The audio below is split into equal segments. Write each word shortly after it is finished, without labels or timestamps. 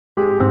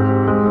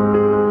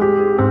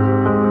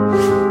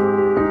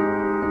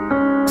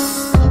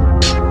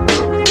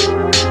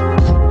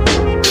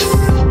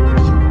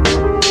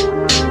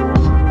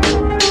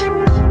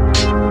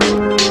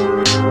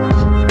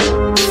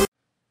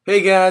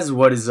Hey guys,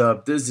 what is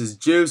up? This is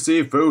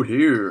Juicy Fruit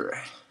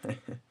here.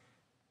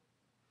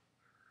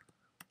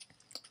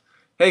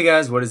 Hey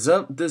guys, what is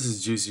up? This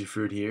is Juicy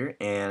Fruit here,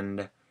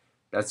 and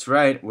that's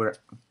right, we're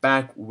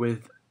back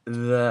with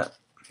the...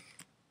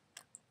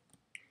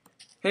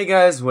 Hey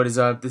guys, what is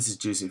up? This is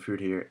Juicy Fruit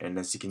here, and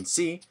as you can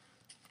see,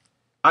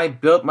 I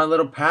built my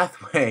little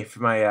pathway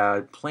for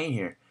my plane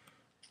here.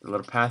 The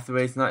little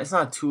pathway, it's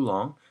not too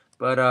long,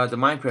 but the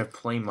Minecraft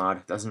plane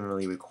mod doesn't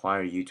really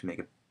require you to make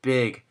a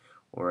big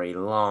or a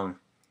long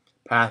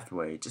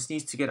pathway. It just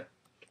needs to get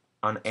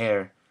on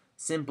air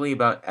simply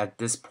about at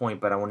this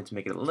point, but I wanted to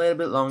make it a little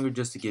bit longer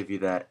just to give you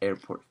that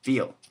airport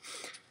feel.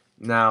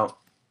 Now,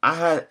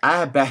 I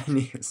had bad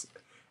news,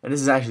 and this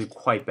is actually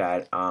quite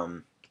bad.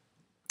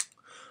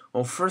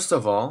 Well, first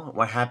of all,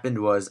 what happened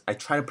was I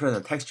tried to put in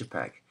a texture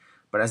pack,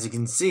 but as you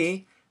can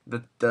see,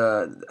 the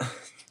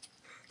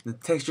the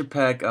texture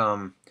pack,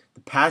 the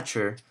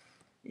patcher,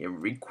 it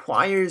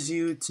requires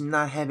you to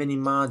not have any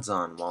mods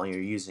on while you're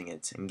using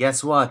it. And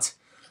guess what?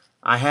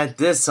 I had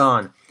this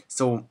on.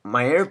 So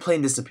my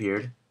airplane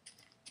disappeared,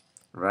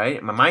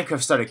 right? My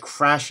Minecraft started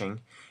crashing,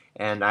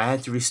 and I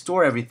had to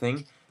restore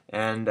everything.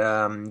 And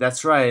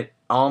that's right,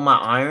 all my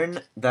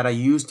iron that I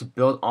used to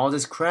build all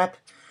this crap,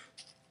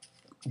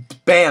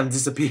 bam,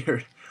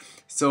 disappeared.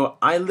 So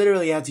I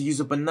literally had to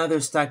use up another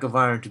stack of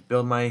iron to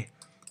build my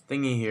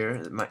thingy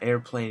here, my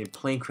airplane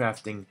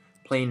crafting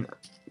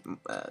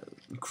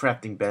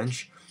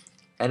bench,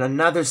 and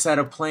another set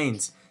of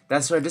planes.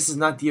 That's right, this is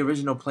not the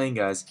original plane,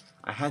 guys.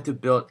 I had to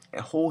build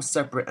a whole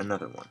separate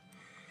another one.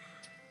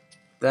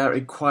 That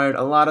required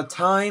a lot of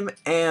time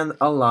and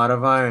a lot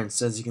of iron.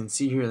 So as you can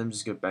see here, let me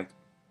just go back to the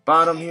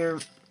bottom here.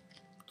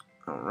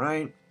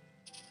 Alright.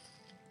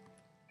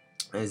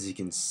 As you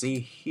can see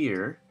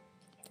here,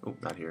 oh,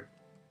 not here.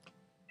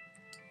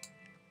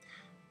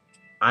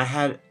 I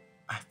had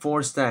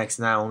 4 stacks,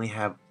 now I only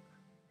have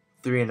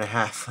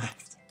 3.5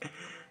 left.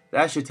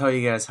 That should tell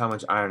you guys how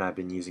much iron I've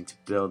been using to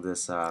build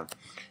this, to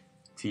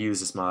use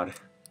this mod.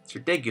 It's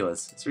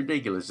ridiculous. It's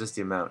ridiculous, just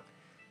the amount.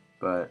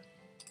 But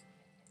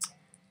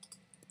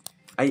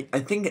I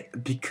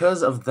think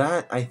because of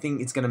that, I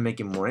think it's gonna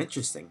make it more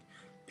interesting.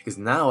 Because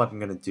now what I'm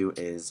gonna do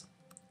is,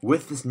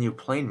 with this new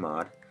plane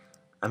mod,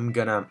 I'm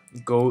gonna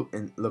go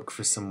and look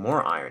for some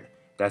more iron.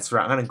 That's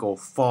right, I'm gonna go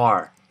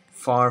far,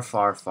 far,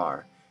 far,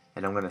 far.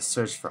 And I'm gonna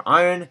search for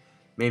iron,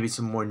 maybe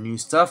some more new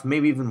stuff,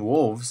 maybe even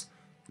wolves.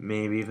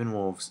 Maybe even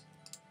wolves.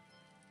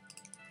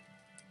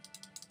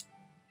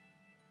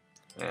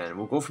 And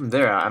we'll go from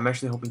there. I'm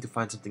actually hoping to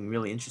find something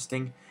really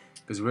interesting,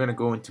 because we're going to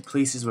go into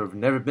places where we've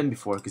never been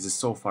before, because it's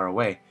so far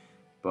away.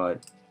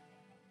 But,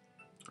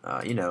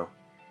 you know,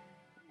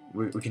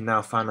 we can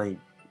now finally,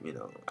 you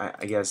know,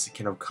 I guess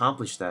can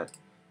accomplish that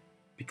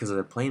because of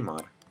the plane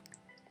mod.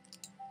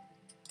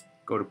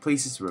 Go to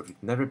places where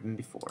we've never been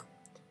before.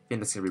 I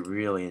think that's going to be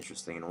really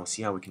interesting, and we'll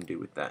see how we can do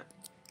with that.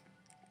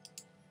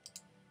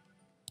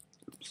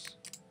 Oops.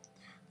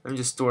 Let me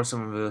just store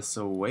some of this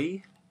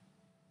away.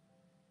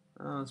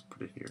 Let's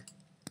put it here.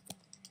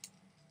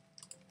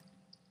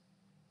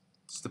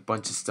 Just a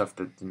bunch of stuff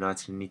that do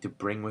not need to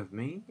bring with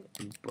me,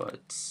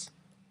 but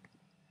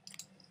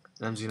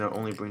I'm just gonna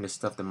only bring the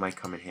stuff that might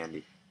come in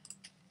handy.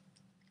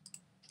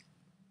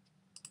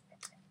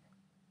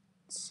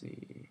 Let's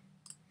see.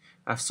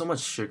 I have so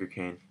much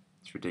sugarcane.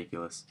 It's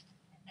ridiculous.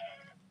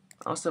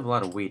 I also have a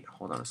lot of wheat.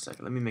 Hold on a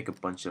second. Let me make a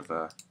bunch of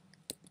bread.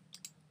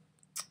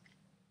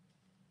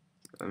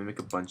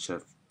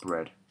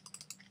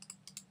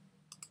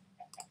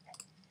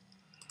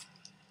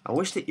 I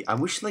wish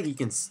like you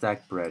can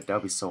stack bread. That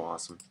would be so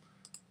awesome.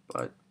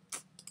 But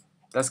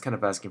that's kind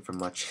of asking for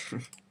much.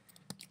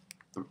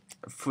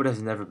 Food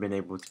has never been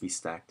able to be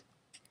stacked.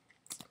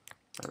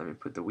 Right, let me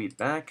put the wheat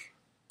back.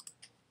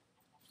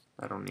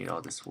 I don't need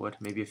all this wood.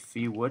 Maybe a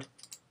few wood,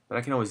 but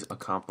I can always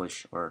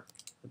accomplish or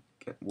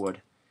get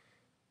wood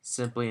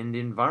simply in the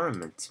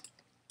environment.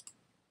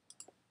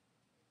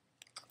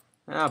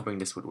 And I'll bring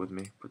this wood with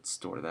me.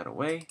 Store that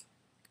away.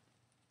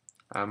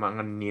 I'm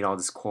gonna need all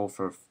this coal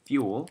for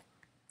fuel.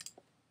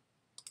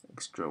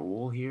 Extra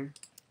wool here.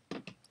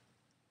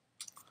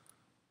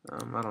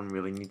 I don't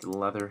really need the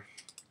leather.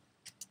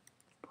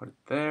 Put it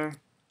there.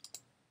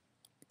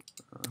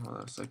 Hold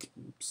on a second.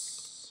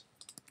 Oops.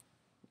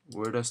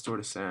 Where did I store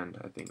the sand?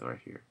 I think right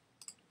here.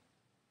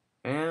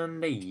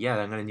 And yeah,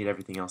 I'm gonna need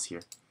everything else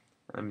here.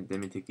 Let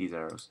me take these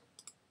arrows.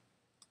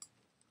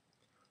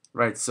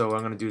 Right, so what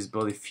I'm gonna do is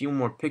build a few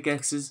more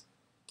pickaxes,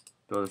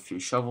 build a few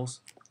shovels.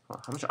 Oh,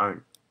 how much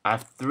iron? I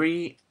have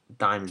 3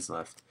 diamonds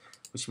left,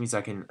 which means I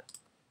can,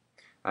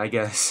 I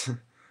guess,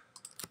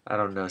 I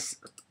don't know.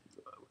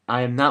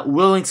 I am not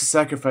willing to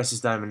sacrifice this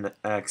diamond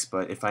X,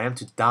 but if I am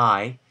to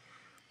die,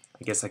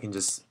 I guess I can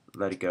just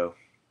let it go.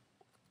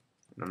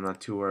 And I'm not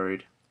too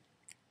worried.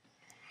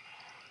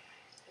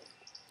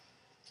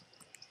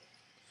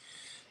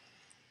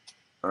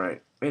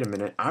 Alright, wait a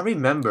minute. I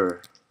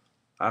remember,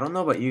 I don't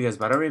know about you guys,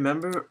 but I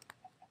remember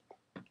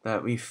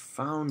that we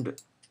found...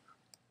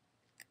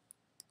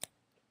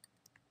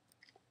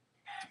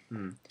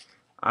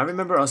 I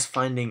remember us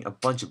finding a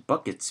bunch of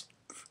buckets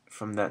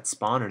from that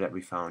spawner that we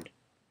found.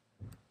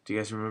 Do you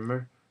guys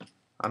remember?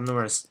 I don't know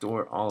where to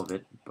store all of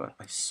it, but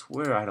I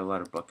swear I had a lot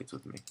of buckets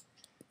with me.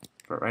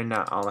 But right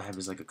now, all I have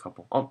is like a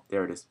couple. Oh,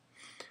 there it is.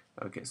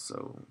 Okay,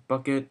 so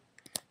bucket,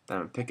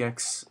 diamond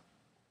pickaxe.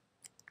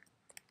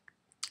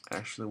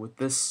 Actually, with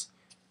this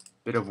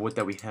bit of wood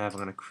that we have, I'm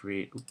gonna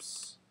create,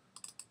 oops,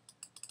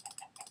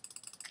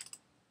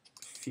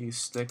 a few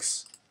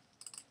sticks.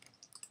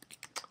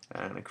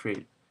 I'm gonna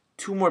create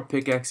 2 more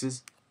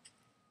pickaxes.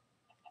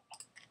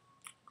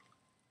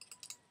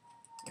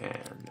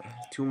 And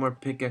 2 more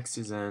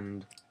pickaxes,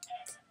 and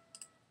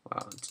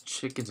wow, the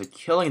chickens are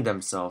killing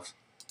themselves.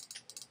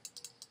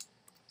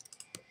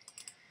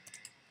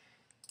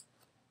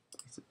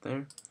 Place it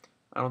there.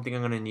 I don't think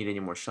I'm gonna need any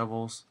more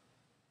shovels.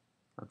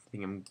 I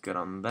think I'm good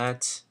on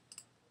that.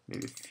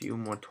 Maybe a few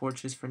more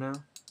torches for now.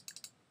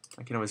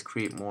 I can always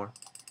create more.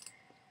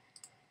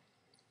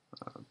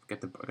 I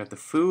got the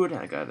food.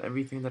 I got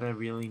everything that I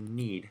really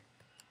need.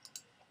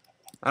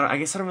 I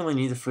guess I don't really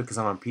need the food because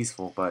I'm on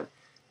peaceful, but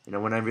you know,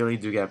 when I really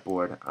do get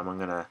bored, I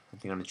think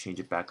I'm gonna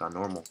change it back on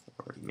normal,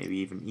 or maybe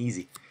even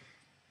easy.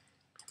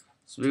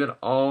 So we got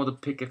all the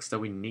pickaxe that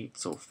we need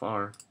so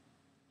far.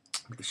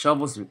 With the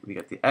shovels, we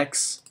got the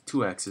X,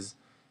 2 X's.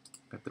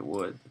 Got the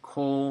wood, the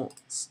coal,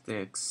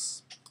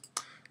 sticks.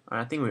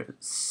 Alright, I think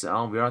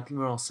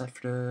we're all set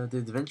for the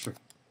adventure.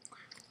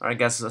 Alright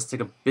guys, so let's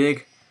take a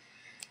big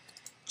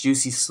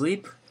juicy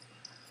sleep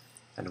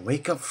and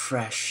wake up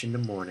fresh in the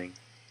morning.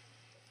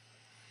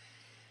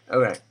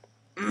 Alright.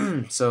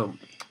 So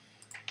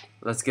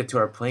let's get to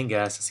our plane,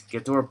 guys. Let's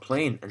get to our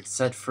plane and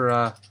set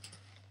for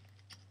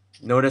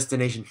no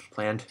destination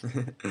planned.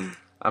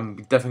 I'm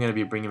definitely gonna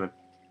be bringing my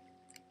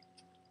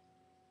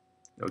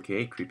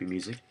creepy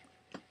music.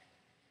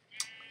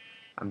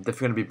 I'm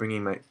definitely gonna be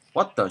bringing my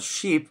what the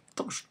sheep?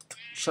 Don't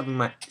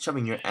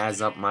shoving your ass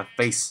up my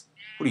face.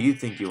 Who do you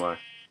think you are?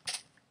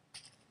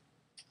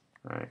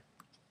 All right,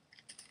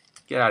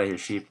 get out of here,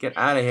 sheep. Get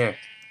out of here.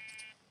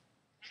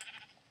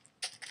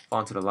 Fall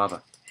into the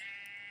lava.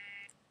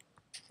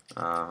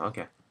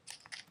 Okay.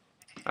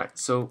 All right,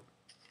 so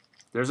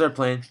there's our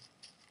plane.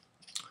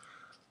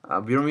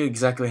 We don't really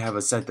exactly have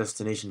a set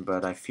destination,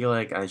 but I feel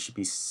like I should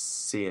be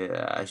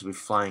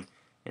flying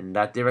in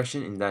that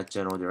direction, in that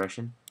general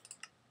direction.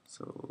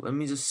 So let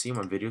me just see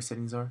what my video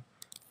settings are.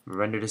 My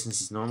render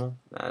distance is normal.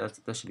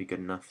 That should be good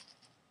enough.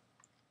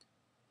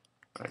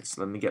 Alright,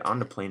 so let me get on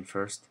the plane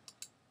first.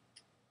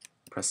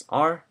 Press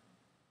R.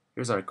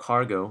 Here's our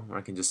cargo, where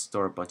I can just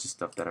store a bunch of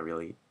stuff that I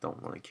really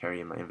don't want to carry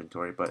in my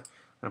inventory. But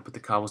I'm going to put the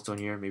cobblestone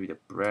here, maybe the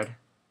bread,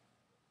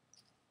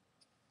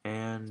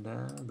 and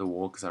the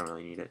wool, because I don't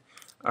really need it.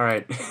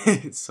 Alright,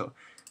 so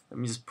let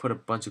me just put a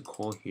bunch of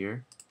coal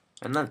here,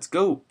 and let's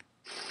go!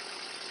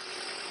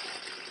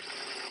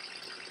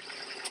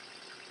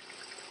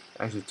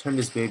 Actually, turn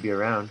this baby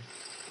around.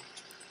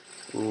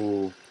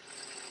 Ooh,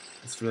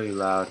 it's really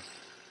loud.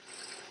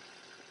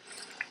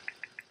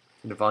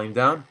 Turn the volume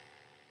down.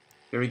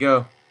 Here we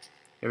go.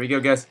 Here we go,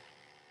 guys.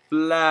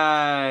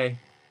 Fly!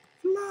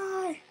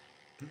 Fly!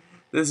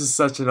 This is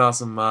such an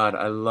awesome mod.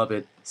 I love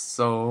it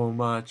so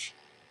much.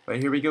 But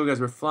here we go, guys.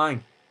 We're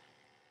flying.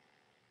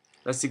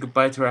 Let's say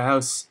goodbye to our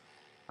house.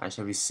 I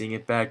shall be seeing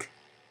it back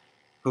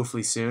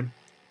hopefully soon.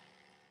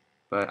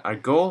 But our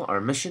goal,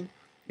 our mission,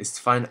 is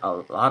to find a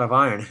lot of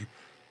iron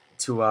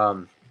to,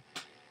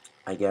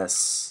 I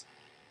guess,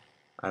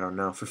 I don't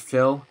know,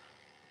 fulfill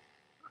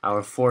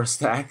our 4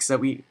 stacks that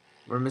we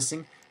were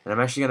missing. And I'm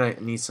actually going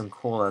to need some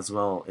coal as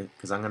well,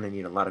 because I'm going to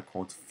need a lot of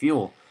coal to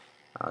fuel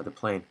the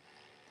plane.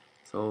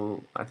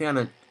 So I think I'm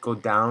going to go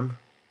down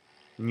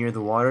near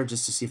the water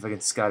just to see if I can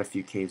scout a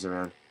few caves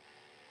around.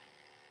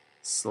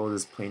 Slow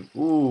this plane.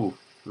 Ooh,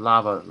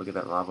 lava. Look at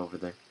that lava over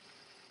there.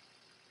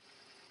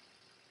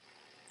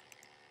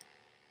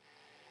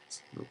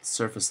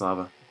 Surface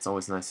lava. It's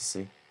always nice to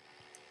see.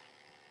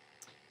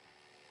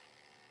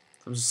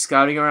 I'm just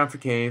scouting around for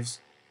caves.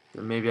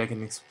 Then maybe I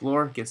can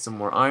explore, get some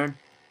more iron.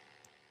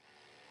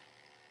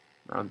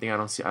 I don't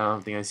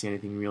think I see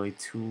anything really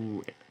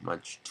too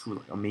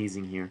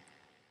amazing here.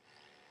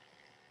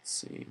 Let's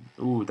see.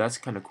 Ooh, that's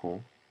kind of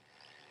cool.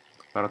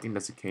 But I don't think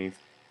that's a cave.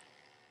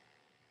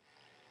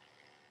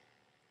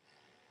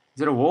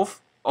 Is it a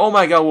wolf? Oh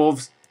my god,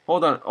 wolves!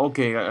 Hold on.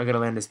 Okay, I gotta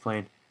land this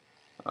plane.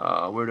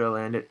 Where do I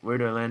land it? Where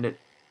do I land it?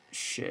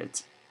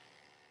 Shit.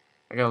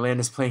 I gotta land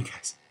this plane,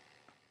 guys.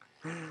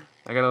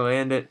 I gotta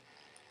land it.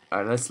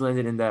 Alright, let's land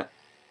it in that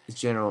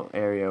general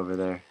area over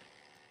there.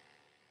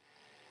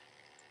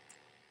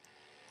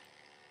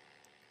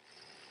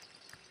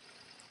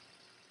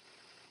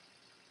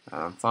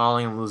 I'm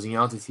falling, I'm losing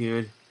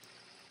altitude.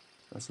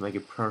 Let's make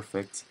it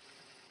perfect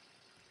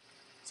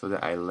so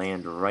that I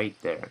land right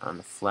there on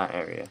the flat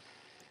area.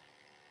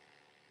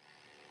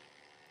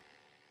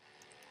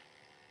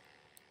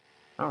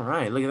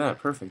 Alright, look at that,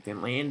 perfect.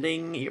 And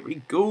landing, here we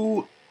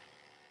go.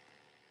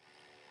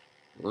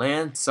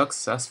 Land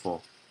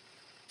successful.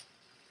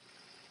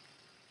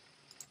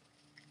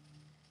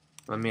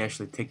 Let me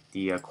actually take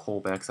the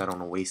coal back so I don't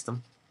want to waste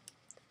them.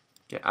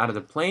 Get out of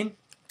the plane.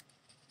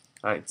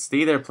 Alright,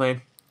 stay there,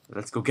 plane.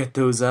 Let's go get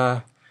those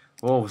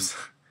wolves.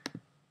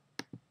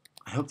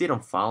 I hope they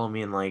don't follow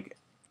me and like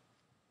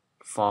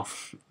fall,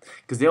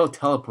 because they'll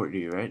teleport to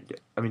you, right?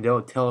 I mean,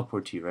 they'll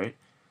teleport to you, right?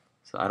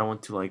 So I don't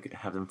want to like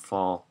have them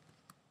fall.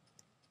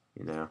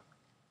 You know,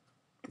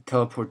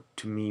 teleport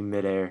to me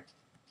midair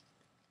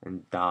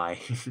and die.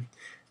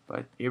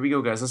 But here we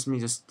go, guys. Let me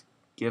just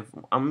give.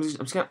 I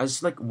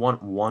just like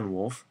want one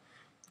wolf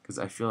because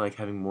I feel like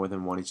having more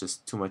than one is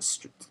just too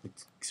much.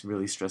 It's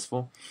really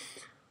stressful.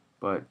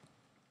 But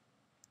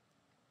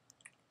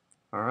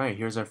all right,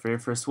 here's our very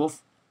first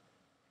wolf.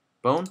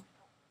 Bone,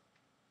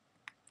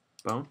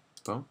 bone,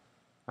 bone.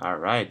 All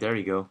right, there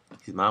you go.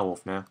 He's my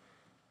wolf now.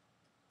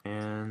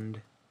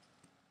 And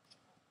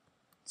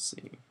let's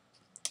see.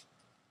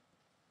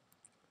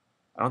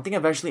 I don't think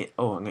I've actually.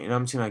 Oh,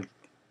 I'm just gonna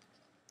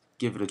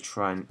give it a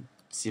try and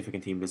see if I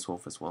can tame this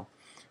wolf as well.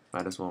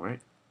 Might as well,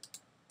 right?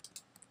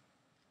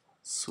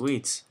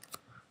 Sweet.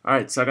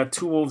 Alright, so I got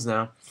 2 wolves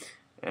now.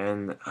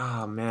 And,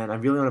 oh man, I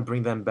really want to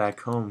bring them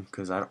back home.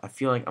 Because I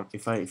feel like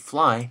if I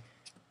fly,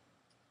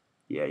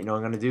 yeah, you know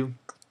what I'm going to do?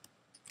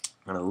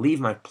 I'm going to leave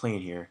my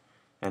plane here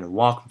and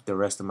walk the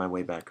rest of my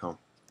way back home.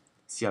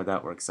 See how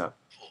that works out.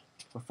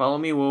 Well, follow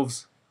me,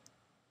 wolves.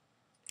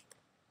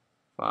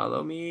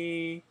 Follow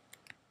me.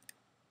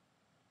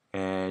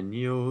 And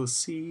you'll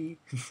see.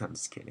 I'm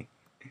just kidding.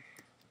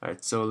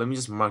 Alright, so let me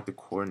just mark the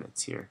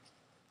coordinates here.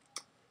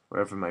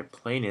 Wherever my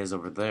plane is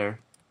over there.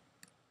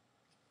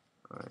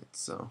 Alright,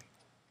 so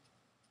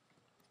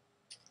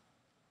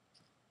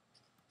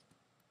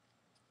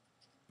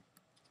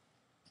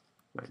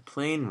my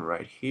plane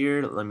right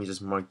here. Let me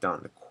just mark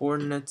down the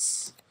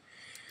coordinates.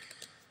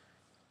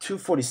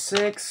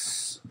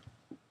 246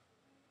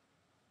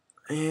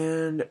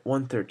 and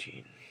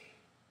 113.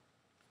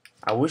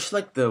 I wish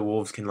like the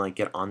wolves can like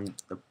get on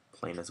the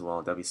plane as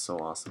well. That'd be so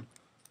awesome.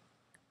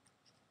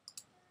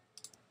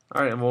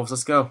 Alright, wolves,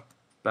 let's go.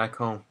 Back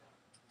home.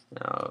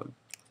 Now,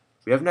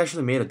 we haven't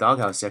actually made a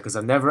doghouse yet because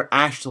I've never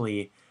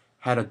actually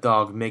had a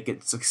dog make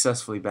it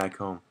successfully back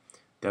home.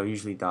 They'll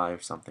usually die or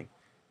something.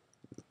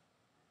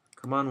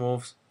 Come on,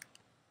 wolves.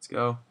 Let's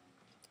go.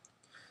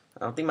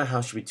 I don't think my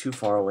house should be too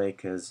far away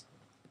because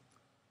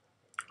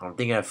I don't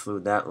think I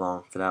flew that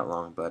long for that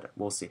long, but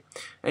we'll see.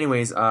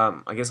 Anyways,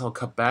 I guess I'll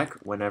cut back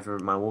whenever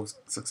my wolves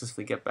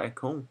successfully get back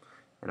home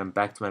and I'm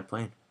back to my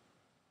plane.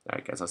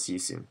 Alright, guys, I'll see you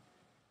soon.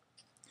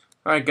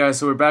 Alright, guys,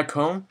 so we're back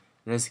home,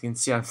 and as you can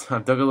see, I've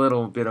dug a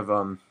little bit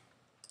of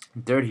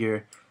dirt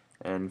here,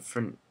 and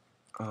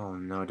oh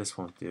no, this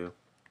won't do.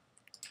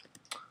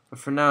 But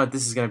for now,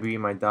 this is gonna be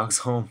my dog's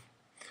home.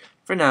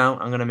 For now,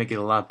 I'm gonna make it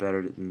a lot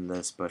better than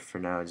this, but for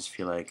now, I just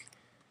feel like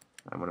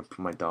I'm gonna put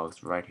my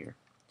dogs right here.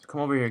 So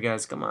come over here,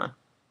 guys. Come on.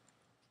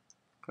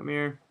 Come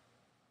here.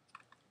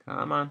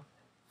 Come on.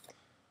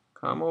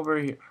 Come over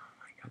here. Oh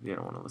my God, they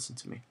don't want to listen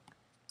to me.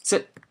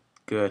 Sit.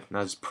 Good.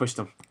 Now just push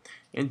them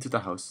into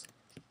the house.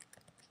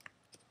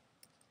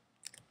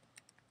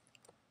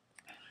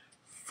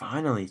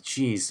 Finally,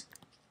 jeez.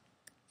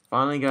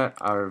 Finally got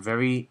our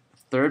very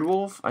third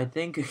wolf, I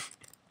think.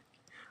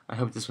 I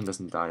hope this one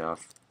doesn't die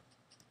off.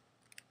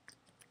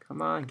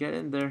 Come on, get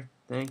in there.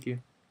 Thank you.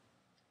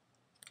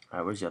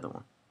 Alright, where's the other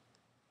one?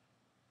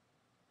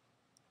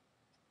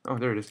 Oh,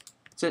 there it is.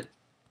 Sit.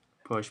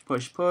 Push,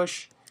 push,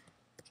 push.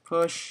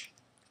 Push.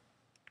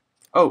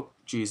 Oh,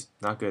 jeez.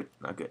 Not good.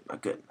 Not good.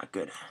 Not good. Not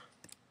good.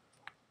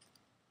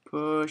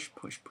 Push,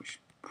 push, push,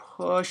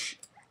 push.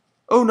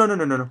 Oh, no, no,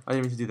 no, no, no. I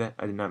didn't mean to do that.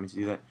 I did not mean to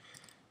do that.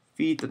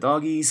 Feed the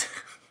doggies.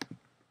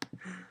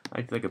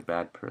 I feel like a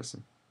bad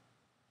person.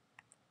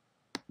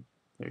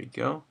 There you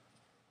go.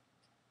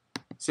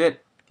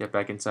 Sit. Get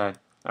back inside.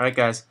 Alright,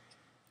 guys.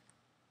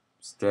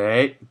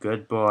 Stay.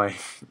 Good boy.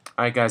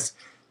 Alright, guys.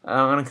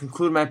 I'm going to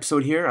conclude my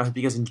episode here. I hope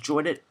you guys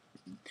enjoyed it.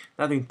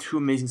 Nothing too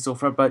amazing so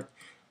far, but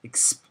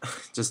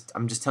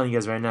I'm just telling you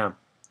guys right now.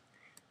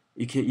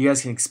 You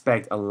guys can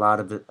expect a lot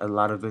of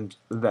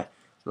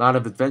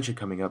adventure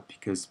coming up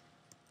because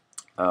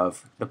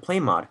of the play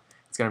mod.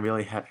 It's gonna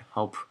really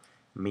help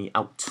me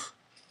out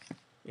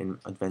in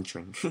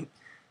adventuring.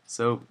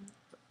 So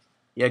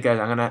yeah, guys,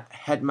 I'm gonna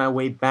head my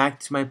way back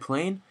to my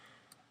plane.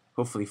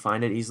 Hopefully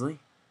find it easily.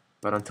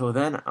 But until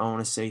then, I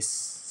want to say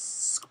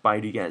goodbye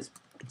to you guys.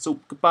 So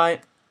goodbye.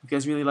 If you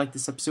guys really like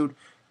this episode,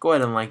 go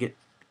ahead and like it.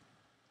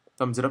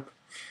 Thumbs it up.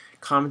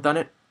 Comment on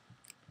it.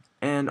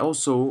 And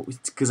also,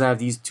 because I have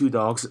these 2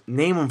 dogs,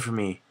 name them for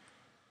me.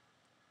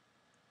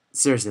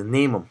 Seriously,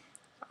 name them.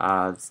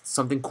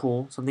 Something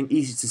cool, something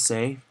easy to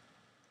say.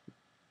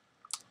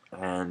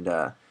 And,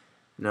 I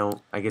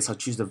guess I'll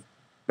choose the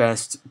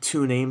best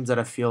 2 names that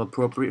I feel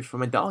appropriate for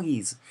my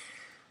doggies.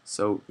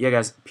 So, yeah,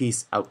 guys,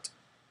 peace out.